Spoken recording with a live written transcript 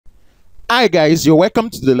Hi guys, you're welcome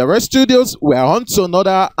to the Laravel Studios. We are on to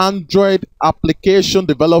another Android application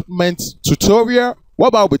development tutorial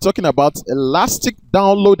whereby we'll be talking about elastic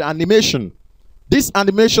download animation. This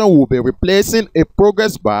animation will be replacing a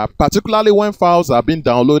progress bar, particularly when files are being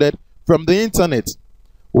downloaded from the internet.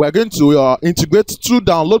 We're going to integrate two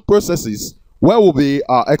download processes where we'll be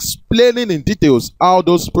explaining in details how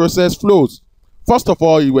those process flows. First of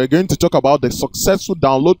all, we're going to talk about the successful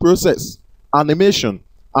download process animation,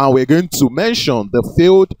 and we're going to mention the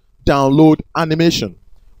failed download animation.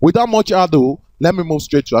 Without much ado, let me move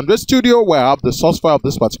straight to Android Studio, where I have the source file of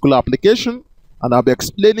this particular application, and I'll be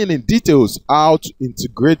explaining in details how to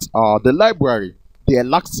integrate the library, the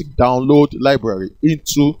Elastic Download library,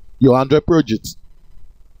 into your Android project.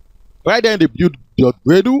 Right there in the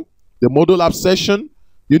build.gradle, the module app session,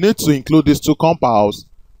 you need to include these two compiles.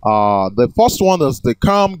 The first one is the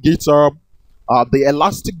Calm GitHub, the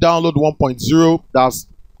Elastic Download 1.0, that's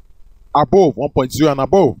above 1.0 and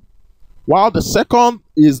above, while the second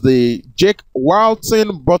is the Jake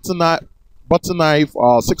Walton Butterknife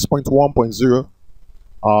 6.1.0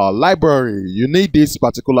 library. You need these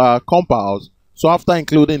particular compiles, so after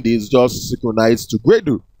including these, just synchronize to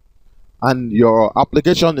Gradle, and your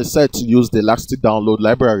application is set to use the Elastic Download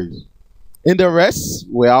libraries. In the rest,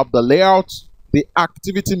 we have the layout, the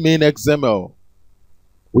activity main XML,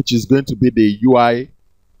 which is going to be the UI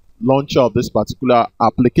launcher of this particular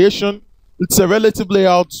application. It's a relative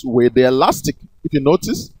layout with the Elastic. If you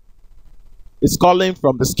notice, it's calling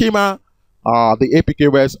from the schema, the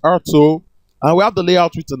APK res R2, and we have the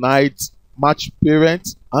layout with tonight, match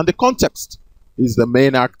parent, and the context is the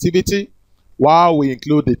main activity, while we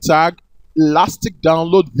include the tag Elastic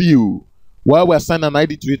Download View, where we assign an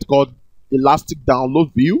ID to it called Elastic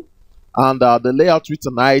Download View, and the layout with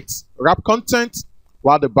tonight wrap content,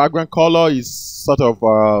 while the background color is sort of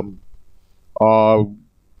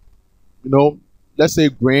let's say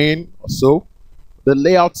green or so. The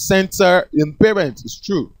layout center in parent is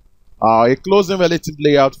true. A closing relative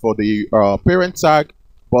layout for the parent tag,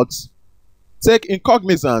 but take in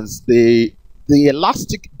cognizance the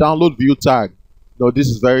Elastic Download View tag. Now this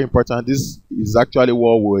is very important. This is actually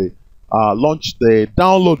what we launch the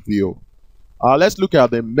download view. Let's look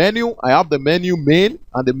at the menu. I have the menu main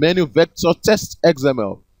and the menu vector test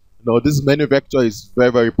XML. Now this menu vector is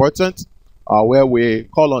very, very important, where we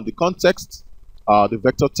call on the context, the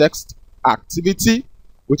vector text activity,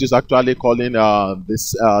 which is actually calling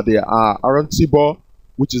the RNT bar,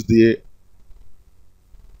 which is the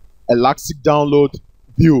Elastic Download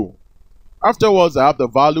View. Afterwards, I have the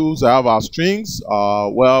values. I have our strings,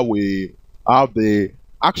 where we have the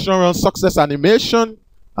action run success animation,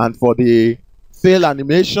 and for the fail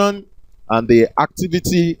animation and the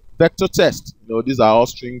activity vector test. These are all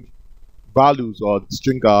string values or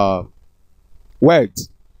string words.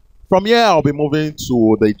 From here, I'll be moving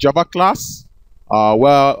to the Java class,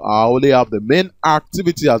 where I only have the main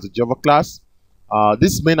activity as the Java class.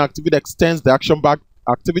 This main activity extends the action back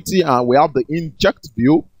activity, and we have the inject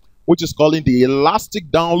view, which is calling the Elastic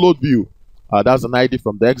Download View. That's an ID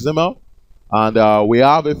from the XML. And we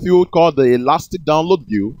have a field called the Elastic Download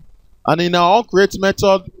View. And in our onCreate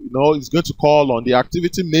method, it's going to call on the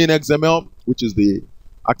activity main XML, which is the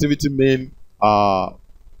activity main XML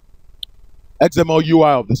UI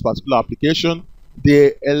of this particular application.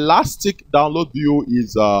 The Elastic Download View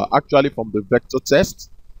is actually from the vector test,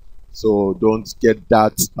 so don't get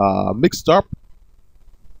that mixed up.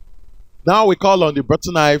 Now we call on the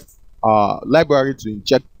Butterknife library to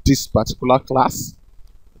inject this particular class.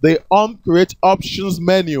 The onCreate options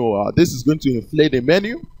menu, this is going to inflate the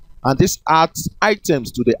menu, and this adds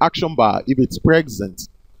items to the action bar if it's present.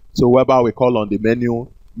 So whereby we call on the menu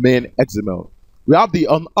main XML. We have the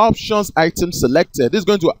on options item selected. This is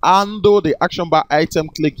going to handle the action bar item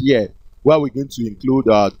click here, where we're going to include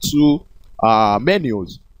two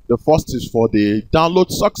menus. The first is for the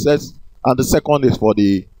download success, and the second is for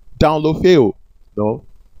the download fail.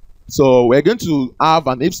 So we're going to have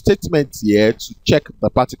an if statement here to check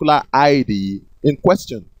the particular ID in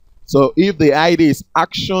question. So if the ID is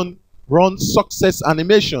action run success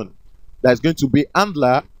animation, there's going to be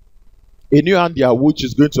handler, a new handler which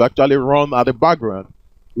is going to actually run at the background.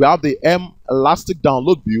 We have the Elastic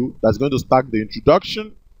Download View that's going to start the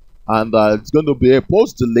introduction, and it's going to be a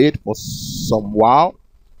post delayed for some while.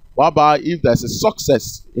 Whereby if there's a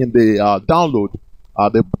success in the download,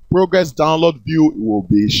 the progress download view will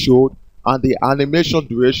be showed, and the animation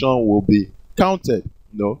duration will be counted.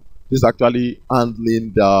 This is actually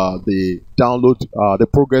handling the download, the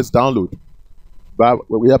progress download. But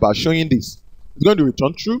we are showing this. It's going to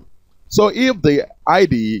return true. So if the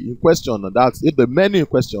ID in question, that's if the menu in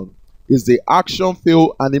question is the action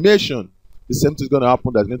fail animation, The same thing is going to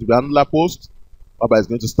happen. There's going to be another post whereby it's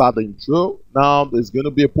going to start the intro. Now there's going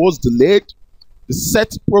to be a post delayed. The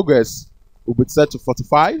set progress will be set to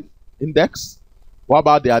 45 index. What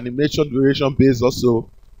about the animation duration base also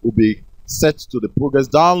will be set to the progress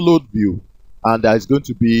download view, and there is going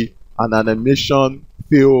to be an animation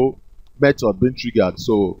fail method being triggered.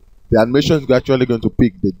 So the animation is actually going to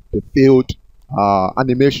pick the failed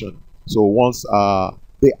animation. So once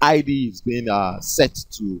the ID is being set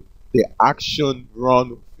to the action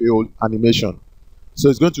run failed animation, so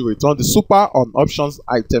it's going to return the super on options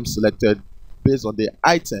item selected based on the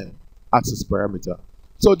item access parameter.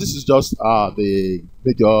 So this is just the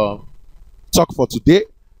major talk for today.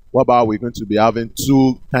 What about we're going to be having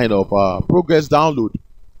two kind of progress download,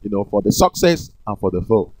 for the success and for the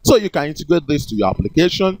fail. So you can integrate this to your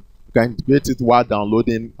application. You can integrate it while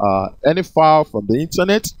downloading any file from the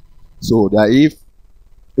internet. So that if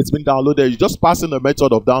it's been downloaded, you just pass in the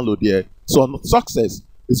method of download here. So on success,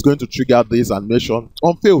 it's going to trigger this animation.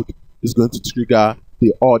 On failed, it's going to trigger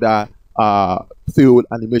the other failed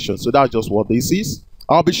animation. So that's just what this is.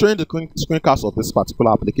 I'll be showing the screencast of this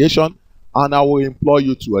particular application, and I will implore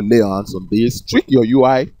you to lay hands on this. Tweak your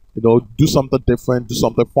UI, do something different, do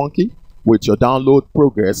something funky with your download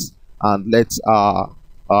progress, and let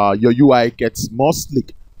your UI get more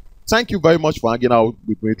sleek. Thank you very much for hanging out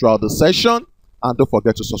with me throughout the session, and don't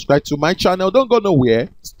forget to subscribe to my channel. Don't go nowhere.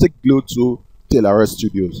 Stick glued to TaylorS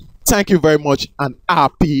Studios. Thank you very much, and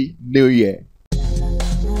Happy New Year.